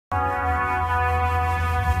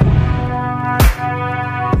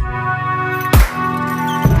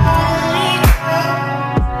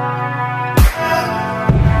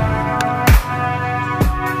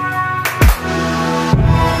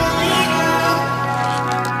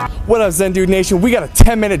What up, Zen Dude Nation? We got a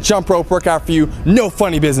 10-minute jump rope workout for you. No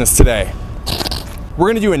funny business today. We're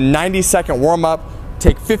gonna do a 90-second warm-up,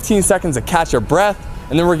 take 15 seconds to catch your breath,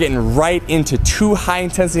 and then we're getting right into 2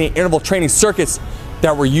 high-intensity interval training circuits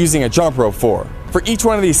that we're using a jump rope for. For each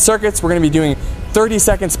one of these circuits, we're gonna be doing 30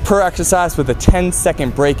 seconds per exercise with a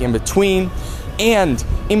 10-second break in between. And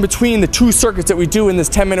in between the 2 circuits that we do in this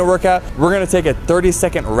 10-minute workout, we're gonna take a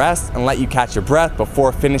 30-second rest and let you catch your breath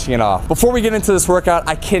before finishing it off. Before we get into this workout,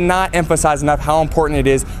 I cannot emphasize enough how important it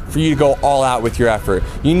is for you to go all out with your effort.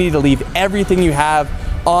 You need to leave everything you have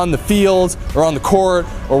on the field or on the court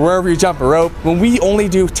or wherever you jump a rope. When we only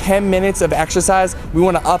do 10 minutes of exercise, we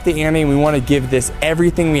want to up the ante and we want to give this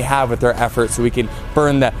everything we have with our effort so we can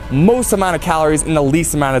burn the most amount of calories in the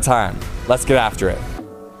least amount of time. Let's get after it.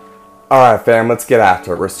 Alright fam, let's get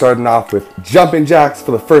after it. We're starting off with jumping jacks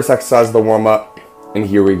for the first exercise of the warm-up, and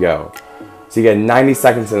here we go. So you get 90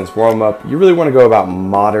 seconds in this warm-up. You really want to go about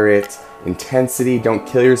moderate intensity. Don't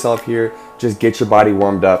kill yourself here. Just get your body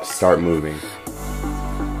warmed up, start moving.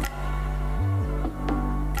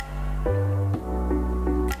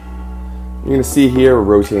 You're going to see here we're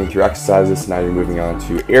rotating through exercises. Now you're moving on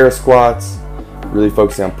to air squats. Really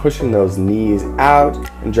focusing on pushing those knees out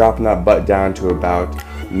and dropping that butt down to about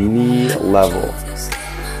knee level.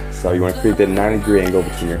 So you want to create that 90-degree angle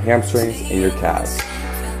between your hamstrings and your calves.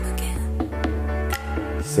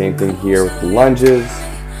 Same thing here with the lunges.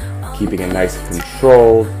 Keeping it nice and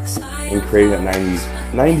controlled and creating that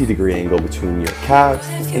 90-degree angle between your calves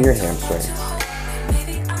and your hamstrings.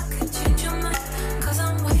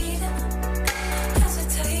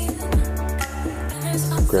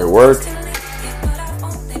 Great work.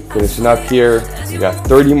 Finishing up here, we got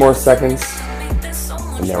 30 more seconds,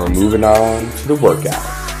 and then we're moving on to the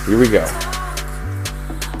workout. Here we go.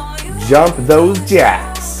 Jump those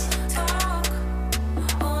jacks.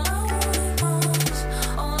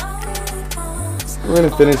 We're going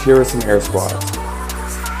to finish here with some air squats.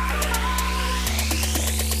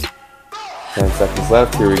 10 seconds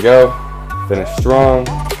left, here we go. Finish strong.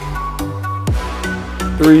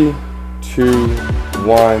 3, 2,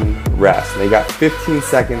 1, rest. Now you got 15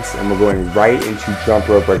 seconds and we're going right into jump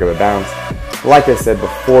rope regular bounce. Like I said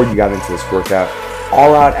before you got into this workout,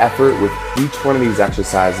 all out effort with each one of these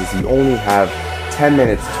exercises. You only have 10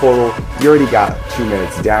 minutes total. You already got 2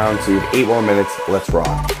 minutes down, so you have 8 more minutes. Let's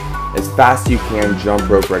rock. As fast as you can, jump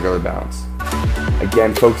rope regular bounce.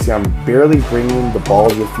 Again, focusing on barely bringing the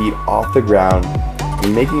balls of your feet off the ground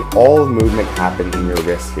and making all the movement happen in your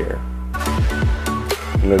wrists here.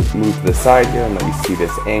 I'm going to move to the side here and let you see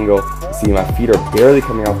this angle. You see my feet are barely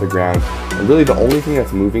coming off the ground, and really the only thing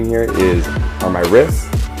that's moving here are my wrists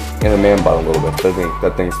and the man butt a little bit.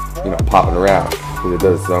 That thing's popping around because it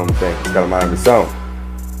does its own thing. It's got a mind of its own.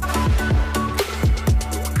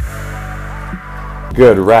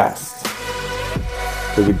 Good, rest.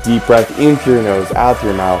 Take a deep breath in through your nose, out through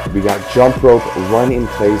your mouth. We got jump rope run in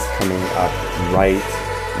place coming up right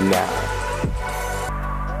now.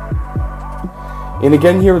 And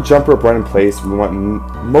again here with jump rope run in place, we want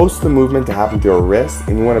most of the movement to happen through our wrists,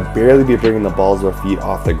 and we want to barely be bringing the balls of our feet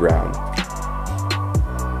off the ground.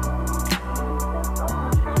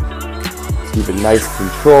 Keep it nice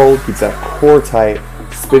and controlled, keep that core tight,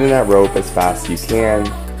 spinning that rope as fast as you can.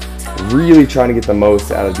 Really trying to get the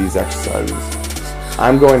most out of these exercises.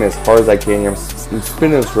 I'm going as hard as I can. I'm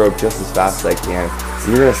spinning this rope just as fast as I can. And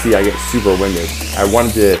you're going to see I get super winded. I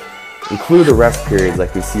wanted to include the rest periods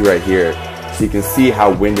like we see right here, so you can see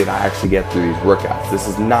how winded I actually get through these workouts. This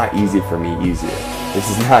is not easy for me either. This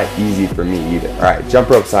is not easy for me either. All right, jump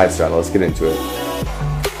rope side straddle. Let's get into it.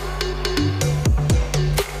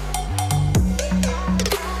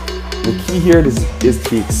 The key here is to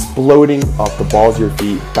be exploding off the balls of your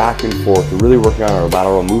feet back and forth. We're really working on our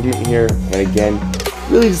lateral movement here. And again,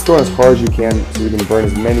 really just going as hard as you can so we can burn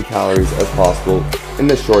as many calories as possible in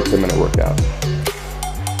this short 10-minute workout.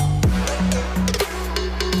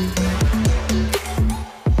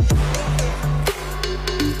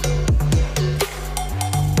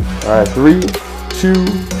 Alright, 3, 2,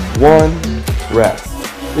 1, rest.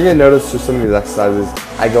 You're going to notice for some of these exercises,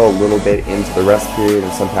 I go a little bit into the rest period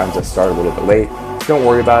and sometimes I start a little bit late. Don't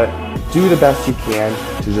worry about it. Do the best you can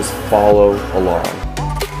to just follow along.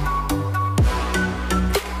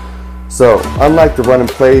 So, unlike the run in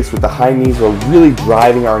place with the high knees, we're really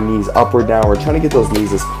driving our knees upward now. We're trying to get those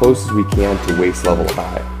knees as close as we can to waist level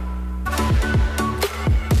high.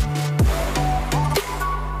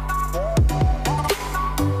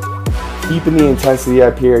 Keeping the intensity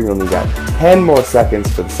up here. You only got 10 more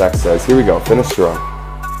seconds for this exercise. Here we go. Finish strong.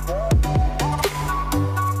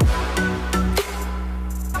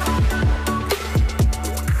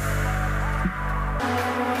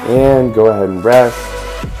 And go ahead and rest.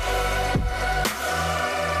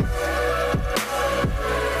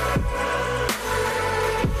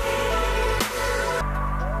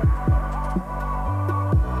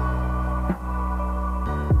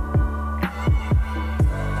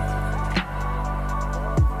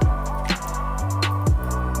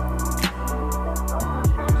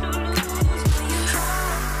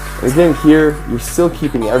 Again, here, you're still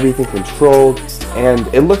keeping everything controlled, and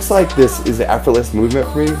it looks like this is an effortless movement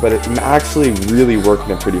for me, but I'm actually really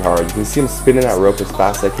working it pretty hard. You can see I'm spinning that rope as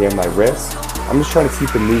fast as I can with my wrist. I'm just trying to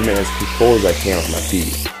keep the movement as controlled as I can with my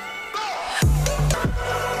feet.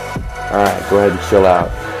 Alright, go ahead and chill out.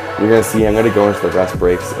 You're going to see I'm going to go into the rest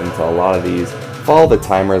breaks into a lot of these. Follow the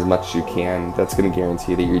timer as much as you can. That's going to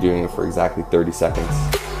guarantee that you're doing it for exactly 30 seconds.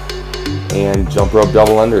 And jump rope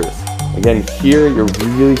double unders. Again, here you're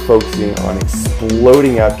really focusing on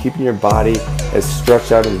exploding up, keeping your body as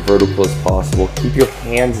stretched out and vertical as possible. Keep your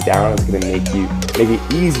hands down. It's going to make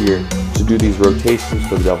it easier to do these rotations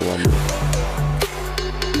for the double under.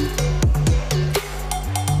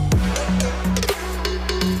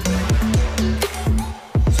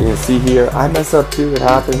 So you can see here, I mess up too. It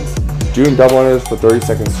happens. Doing double unders for 30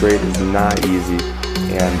 seconds straight is not easy,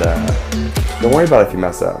 and don't worry about it if you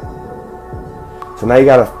mess up. So now you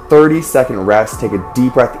got a 30-second rest. Take a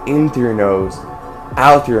deep breath in through your nose,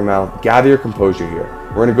 out through your mouth. Gather your composure here.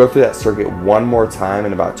 We're going to go through that circuit one more time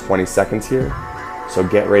in about 20 seconds here. So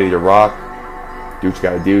get ready to rock. Do what you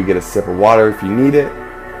got to do. Get a sip of water if you need it.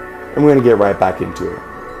 And we're going to get right back into it.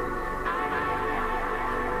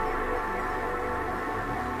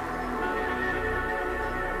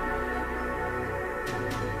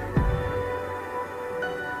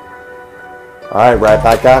 Alright, right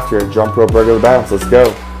back after it. Jump rope regular bounce. Let's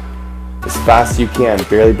go. As fast as you can.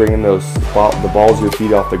 Barely bringing the balls of your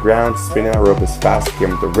feet off the ground. Spinning that rope as fast as you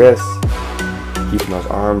can with the wrists. Keeping those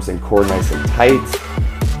arms and core nice and tight.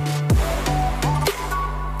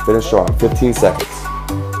 Finish strong. 15 seconds.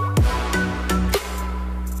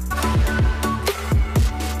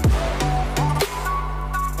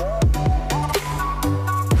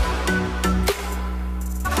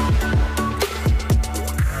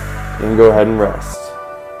 And go ahead and rest.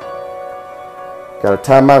 Gotta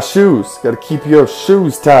tie my shoes. Gotta keep your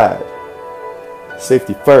shoes tied.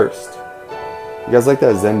 Safety first. You guys like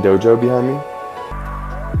that Zen dojo behind me?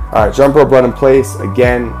 Alright, jump rope run in place.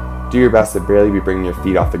 Again, do your best to barely be bringing your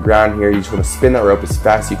feet off the ground here. You just want to spin that rope as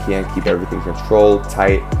fast as you can. Keep everything controlled,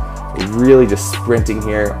 tight. Really just sprinting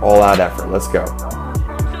here. All out effort. Let's go.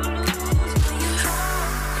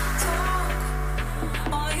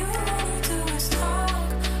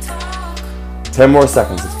 Ten more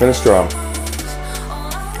seconds. Let's finish strong.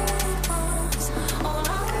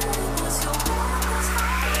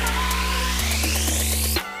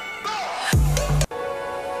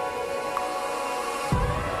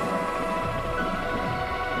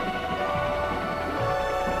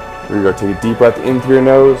 Here we go. Take a deep breath in through your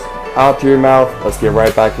nose, out through your mouth. Let's get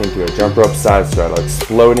right back into it. Jump rope side straddle.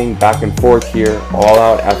 Exploding back and forth here. All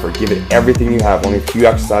out effort. Give it everything you have. Only a few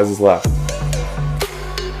exercises left.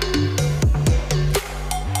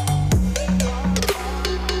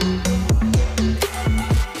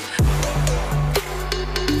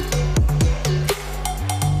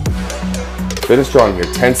 Finish strong here,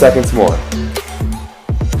 10 seconds more.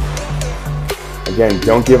 Again,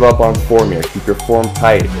 don't give up on form here. Keep your form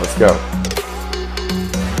tight. Let's go.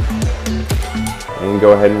 And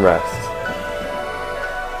go ahead and rest.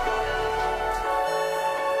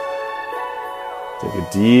 Take a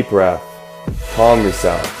deep breath. Calm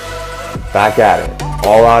yourself. Back at it.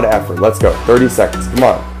 All out effort. Let's go. 30 seconds. Come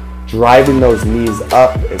on. Driving those knees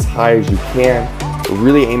up as high as you can. We're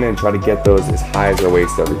really aiming to try to get those as high as our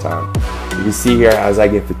waist every time. You can see here as I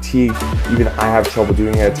get fatigued, even I have trouble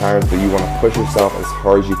doing it at times, but you want to push yourself as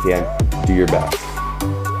hard as you can. Do your best.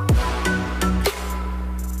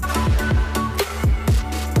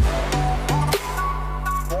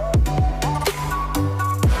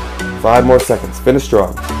 Five more seconds. Finish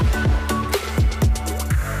strong.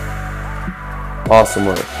 Awesome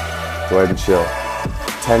work. Go ahead and chill.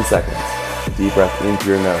 10 seconds. Deep breath in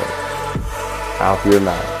through your nose, out through your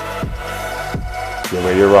mouth. Get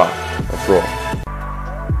ready to rock. Let's roll.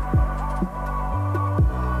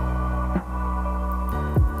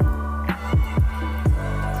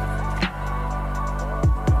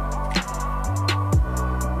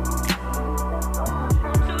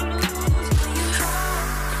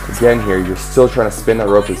 Again here, you're still trying to spin that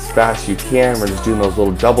rope as fast as you can. We're just doing those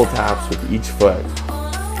little double taps with each foot.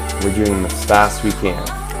 We're doing them as fast as we can.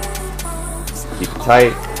 Keep it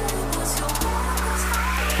tight.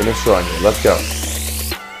 Finish strong here. Let's go.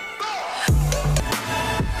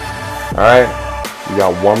 All right, you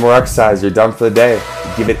got one more exercise. You're done for the day.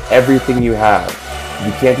 Give it everything you have. If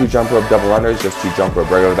you can't do jump rope double unders, just do jump rope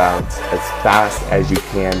regular balance as fast as you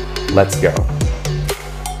can. Let's go.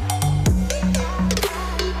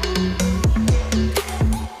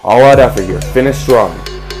 All out effort here. Finish strong.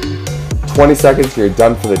 20 seconds, you're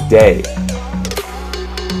done for the day.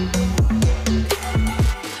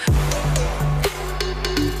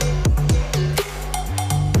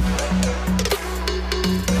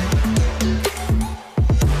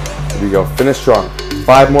 Here we go. Finish strong.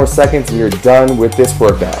 5 more seconds and you're done with this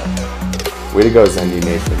workout. Way to go, Zendy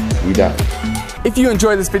Nation. We done. If you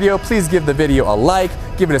enjoyed this video, please give the video a like,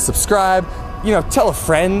 give it a subscribe, tell a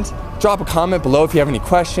friend, drop a comment below if you have any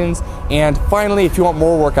questions. And finally, if you want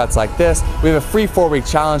more workouts like this, we have a free 4-week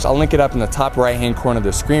challenge. I'll link it up in the top right-hand corner of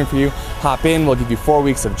the screen for you. Hop in, we'll give you 4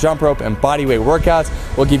 weeks of jump rope and bodyweight workouts.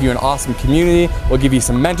 We'll give you an awesome community. We'll give you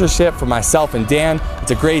some mentorship from myself and Dan. It's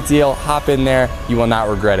a great deal. Hop in there, you will not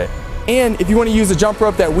regret it. And if you want to use a jump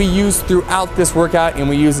rope that we use throughout this workout and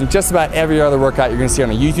we use in just about every other workout you're going to see on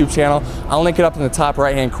a YouTube channel, I'll link it up in the top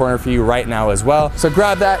right-hand corner for you right now as well. So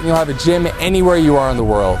grab that and you'll have a gym anywhere you are in the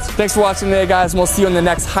world. Thanks for watching today, guys, and we'll see you in the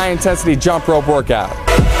next high-intensity jump rope workout.